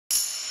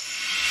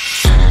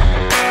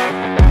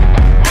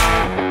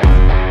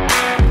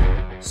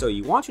So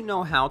you want to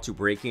know how to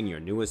break in your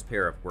newest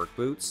pair of work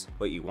boots,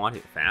 but you want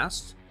it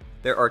fast?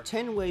 There are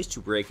 10 ways to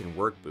break in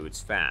work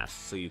boots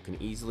fast so you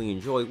can easily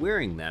enjoy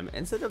wearing them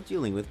instead of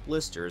dealing with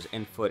blisters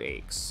and foot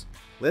aches.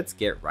 Let's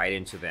get right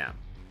into them.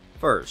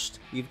 First,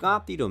 we've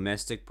got the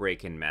domestic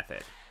break-in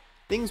method.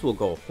 Things will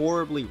go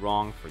horribly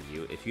wrong for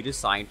you if you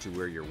decide to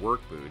wear your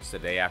work boots the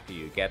day after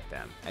you get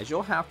them, as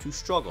you'll have to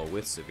struggle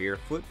with severe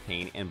foot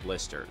pain and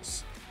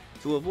blisters.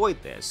 To avoid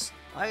this,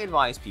 I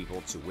advise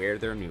people to wear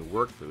their new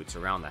work boots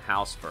around the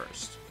house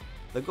first.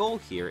 The goal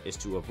here is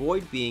to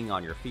avoid being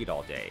on your feet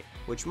all day,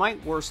 which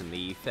might worsen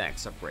the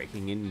effects of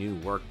breaking in new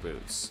work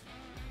boots.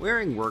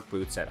 Wearing work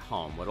boots at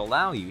home would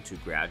allow you to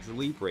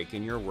gradually break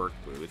in your work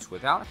boots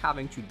without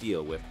having to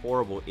deal with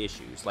horrible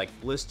issues like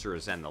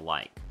blisters and the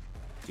like.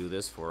 Do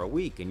this for a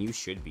week and you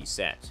should be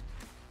set.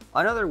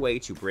 Another way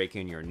to break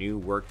in your new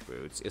work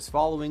boots is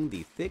following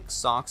the thick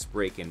socks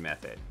break-in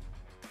method.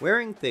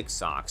 Wearing thick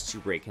socks to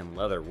break in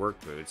leather work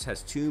boots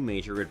has two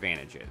major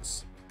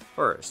advantages.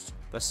 First,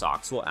 the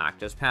socks will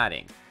act as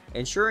padding,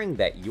 ensuring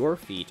that your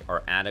feet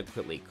are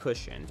adequately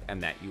cushioned and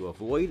that you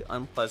avoid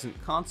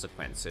unpleasant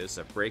consequences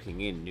of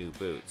breaking in new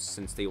boots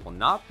since they will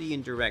not be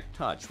in direct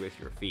touch with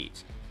your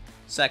feet.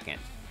 Second,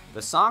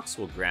 the socks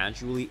will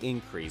gradually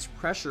increase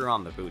pressure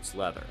on the boot's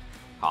leather,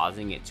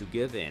 causing it to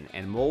give in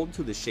and mold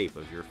to the shape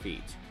of your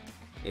feet.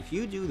 If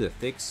you do the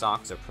thick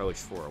socks approach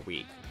for a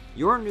week,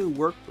 your new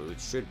work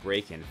boots should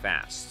break in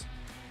fast.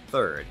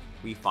 Third,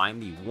 we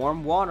find the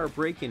warm water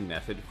break-in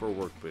method for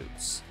work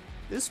boots.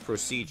 This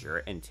procedure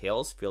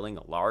entails filling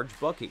a large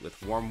bucket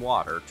with warm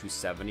water to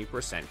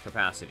 70%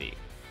 capacity.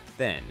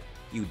 Then,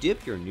 you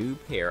dip your new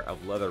pair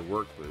of leather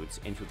work boots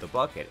into the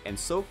bucket and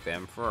soak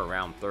them for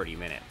around 30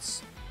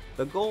 minutes.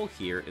 The goal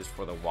here is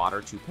for the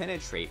water to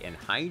penetrate and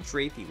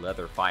hydrate the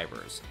leather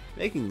fibers,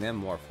 making them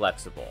more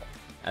flexible.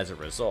 As a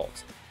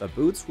result, the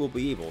boots will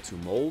be able to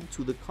mold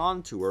to the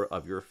contour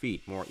of your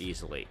feet more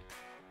easily.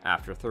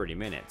 After 30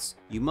 minutes,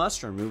 you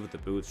must remove the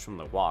boots from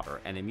the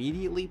water and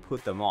immediately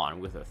put them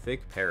on with a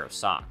thick pair of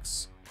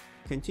socks.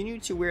 Continue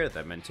to wear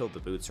them until the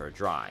boots are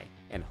dry,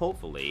 and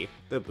hopefully,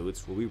 the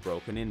boots will be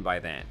broken in by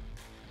then.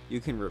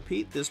 You can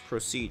repeat this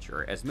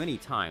procedure as many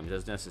times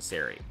as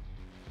necessary.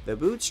 The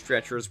boot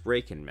stretchers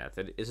break-in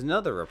method is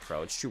another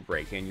approach to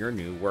break in your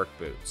new work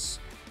boots.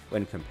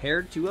 When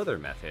compared to other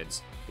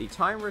methods, the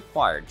time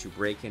required to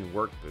break in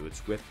work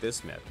boots with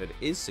this method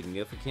is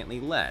significantly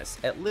less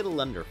at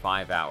little under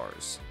 5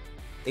 hours.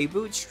 A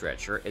boot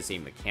stretcher is a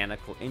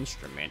mechanical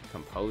instrument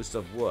composed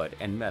of wood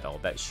and metal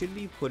that should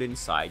be put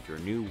inside your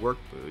new work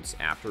boots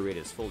after it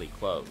is fully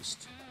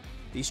closed.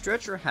 The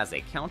stretcher has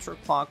a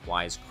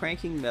counterclockwise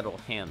cranking metal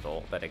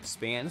handle that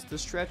expands the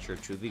stretcher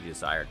to the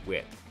desired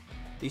width.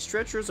 The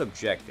stretcher's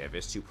objective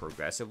is to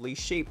progressively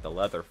shape the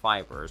leather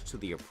fibers to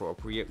the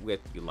appropriate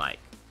width you like.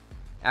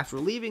 After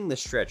leaving the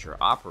stretcher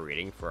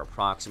operating for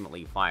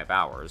approximately 5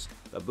 hours,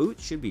 the boot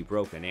should be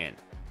broken in.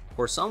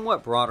 For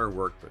somewhat broader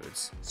work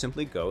boots,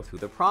 simply go through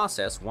the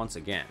process once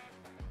again.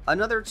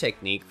 Another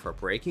technique for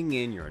breaking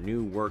in your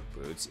new work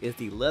boots is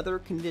the leather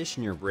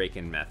conditioner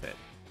break-in method.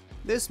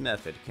 This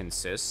method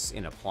consists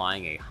in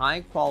applying a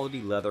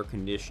high-quality leather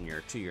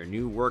conditioner to your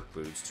new work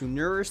boots to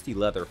nourish the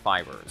leather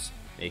fibers,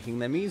 making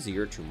them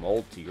easier to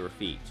mold to your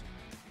feet.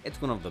 It's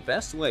one of the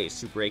best ways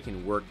to break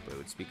in work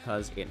boots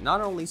because it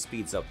not only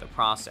speeds up the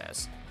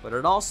process, but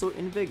it also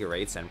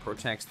invigorates and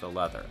protects the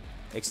leather,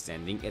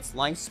 extending its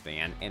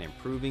lifespan and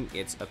improving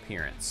its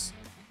appearance.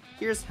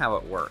 Here's how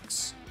it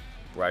works.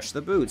 Brush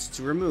the boots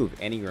to remove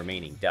any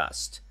remaining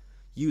dust.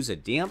 Use a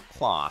damp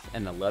cloth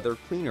and a leather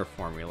cleaner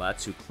formula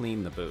to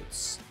clean the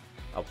boots.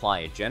 Apply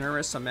a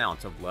generous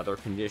amount of leather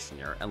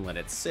conditioner and let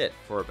it sit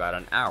for about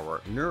an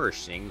hour,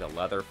 nourishing the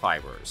leather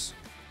fibers.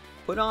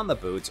 Put on the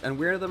boots and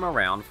wear them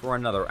around for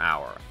another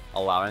hour,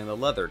 allowing the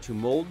leather to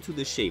mold to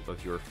the shape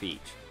of your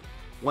feet.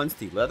 Once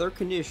the leather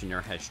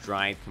conditioner has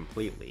dried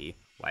completely,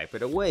 wipe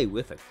it away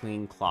with a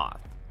clean cloth.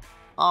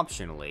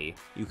 Optionally,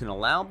 you can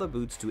allow the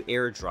boots to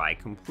air dry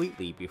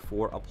completely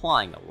before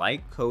applying a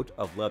light coat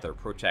of leather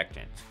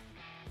protectant.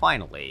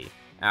 Finally,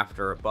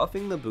 after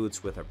buffing the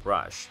boots with a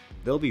brush,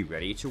 they'll be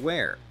ready to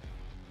wear.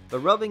 The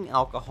rubbing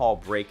alcohol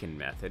break-in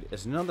method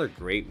is another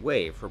great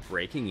way for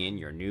breaking in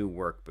your new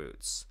work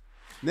boots.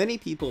 Many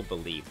people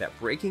believe that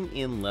breaking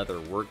in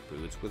leather work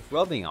boots with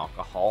rubbing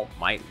alcohol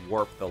might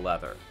warp the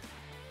leather.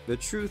 The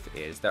truth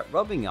is that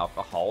rubbing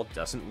alcohol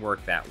doesn't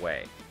work that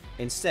way.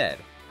 Instead,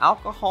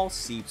 alcohol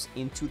seeps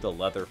into the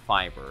leather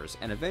fibers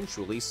and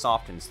eventually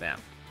softens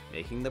them,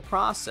 making the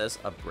process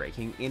of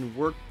breaking in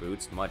work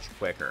boots much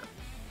quicker.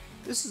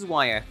 This is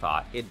why I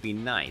thought it'd be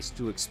nice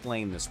to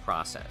explain this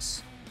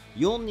process.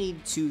 You'll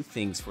need two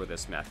things for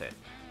this method: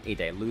 a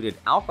diluted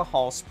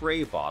alcohol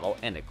spray bottle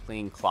and a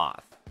clean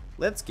cloth.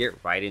 Let's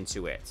get right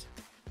into it.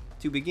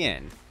 To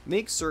begin,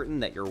 make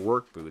certain that your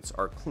work boots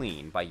are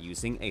clean by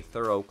using a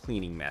thorough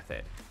cleaning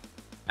method.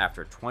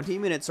 After 20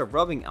 minutes of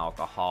rubbing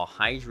alcohol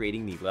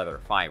hydrating the leather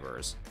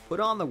fibers, put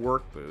on the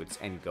work boots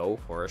and go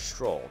for a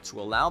stroll to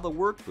allow the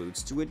work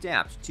boots to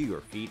adapt to your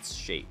feet's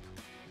shape.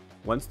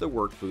 Once the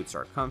work boots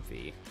are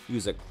comfy,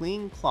 use a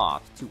clean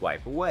cloth to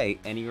wipe away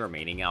any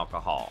remaining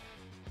alcohol.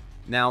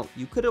 Now,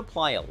 you could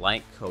apply a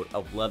light coat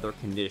of leather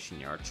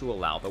conditioner to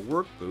allow the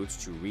work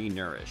boots to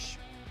re-nourish.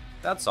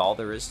 That's all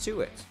there is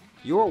to it.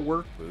 Your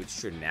work boots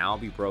should now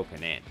be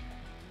broken in.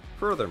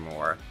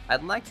 Furthermore,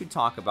 I'd like to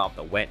talk about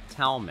the wet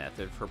towel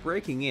method for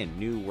breaking in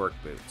new work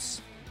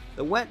boots.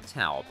 The wet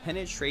towel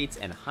penetrates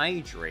and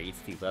hydrates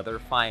the leather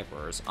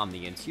fibers on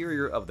the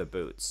interior of the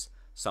boots,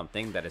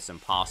 something that is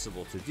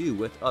impossible to do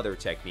with other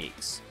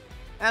techniques.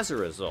 As a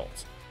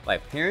result, by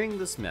pairing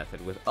this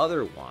method with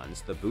other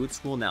ones, the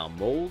boots will now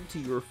mold to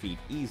your feet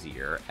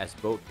easier, as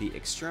both the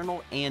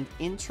external and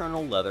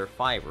internal leather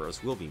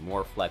fibers will be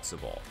more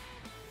flexible.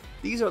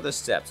 These are the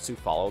steps to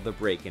follow the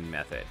break-in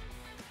method.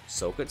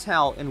 Soak a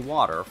towel in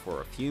water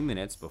for a few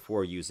minutes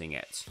before using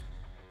it.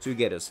 To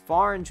get as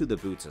far into the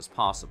boots as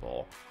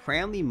possible,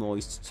 cram the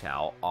moist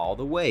towel all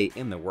the way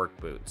in the work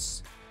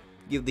boots.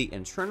 Give the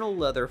internal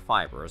leather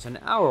fibers an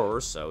hour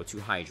or so to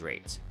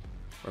hydrate.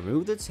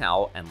 Remove the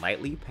towel and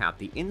lightly pat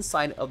the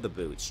inside of the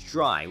boots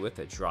dry with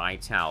a dry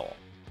towel.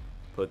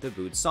 Put the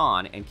boots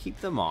on and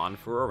keep them on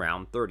for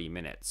around 30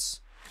 minutes.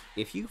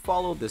 If you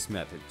follow this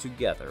method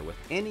together with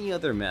any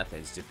other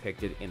methods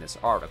depicted in this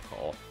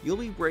article, you'll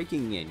be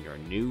breaking in your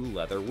new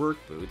leather work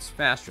boots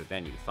faster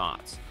than you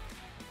thought.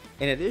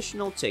 An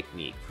additional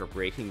technique for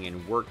breaking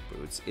in work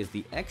boots is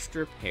the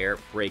extra pair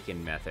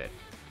break-in method.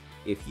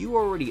 If you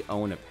already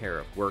own a pair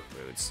of work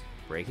boots,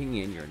 breaking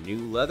in your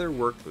new leather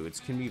work boots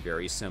can be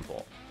very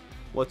simple.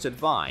 What's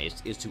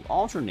advised is to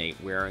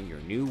alternate wearing your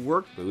new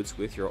work boots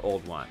with your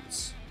old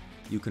ones.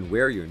 You can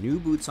wear your new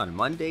boots on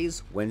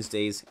Mondays,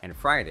 Wednesdays, and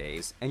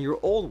Fridays, and your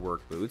old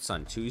work boots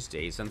on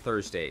Tuesdays and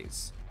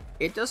Thursdays.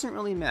 It doesn't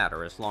really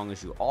matter as long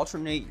as you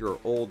alternate your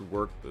old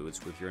work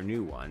boots with your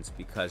new ones,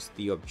 because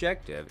the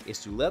objective is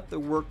to let the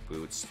work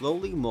boots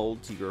slowly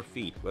mold to your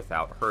feet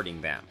without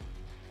hurting them.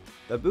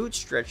 The boot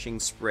stretching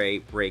spray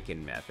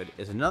break-in method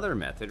is another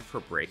method for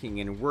breaking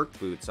in work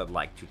boots I'd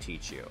like to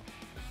teach you.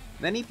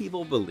 Many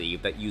people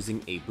believe that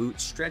using a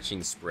boot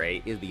stretching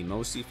spray is the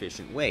most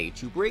efficient way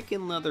to break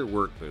in leather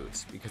work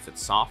boots because it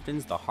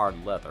softens the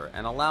hard leather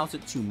and allows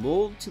it to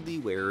mold to the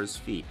wearer's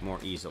feet more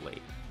easily.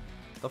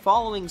 The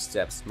following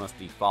steps must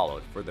be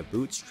followed for the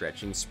boot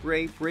stretching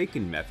spray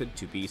break-in method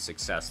to be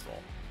successful.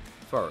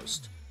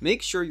 First,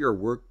 make sure your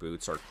work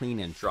boots are clean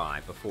and dry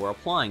before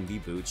applying the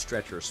boot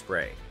stretcher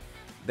spray.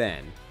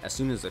 Then, as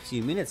soon as a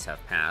few minutes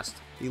have passed,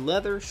 the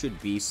leather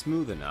should be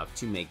smooth enough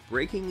to make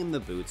breaking in the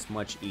boots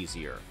much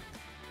easier.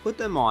 Put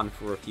them on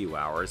for a few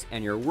hours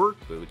and your work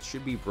boots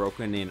should be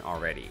broken in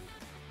already.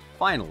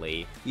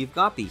 Finally, you've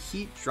got the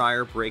heat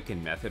dryer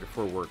break-in method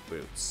for work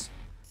boots.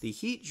 The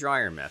heat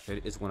dryer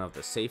method is one of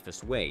the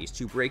safest ways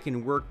to break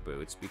in work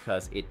boots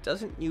because it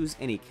doesn't use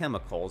any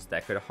chemicals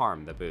that could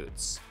harm the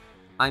boots.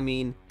 I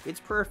mean, it's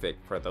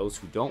perfect for those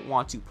who don't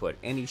want to put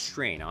any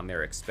strain on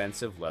their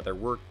expensive leather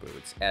work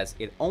boots, as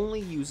it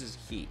only uses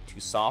heat to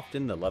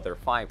soften the leather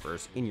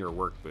fibers in your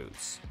work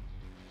boots.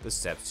 The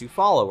steps to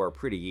follow are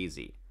pretty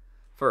easy.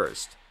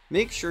 First,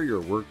 make sure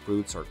your work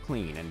boots are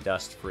clean and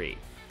dust-free.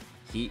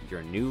 Heat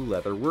your new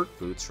leather work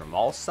boots from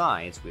all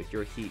sides with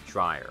your heat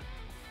dryer.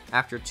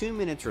 After 2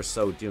 minutes or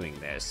so doing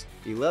this,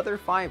 the leather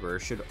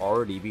fibers should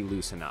already be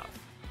loose enough.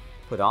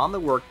 Put on the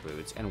work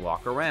boots and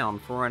walk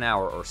around for an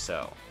hour or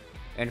so.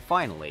 And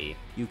finally,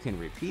 you can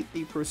repeat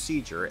the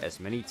procedure as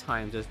many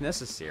times as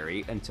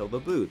necessary until the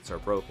boots are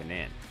broken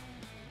in.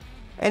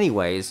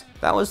 Anyways,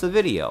 that was the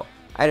video.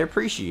 I'd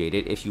appreciate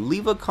it if you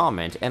leave a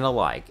comment and a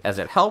like, as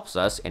it helps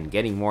us in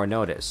getting more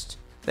noticed.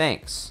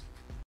 Thanks.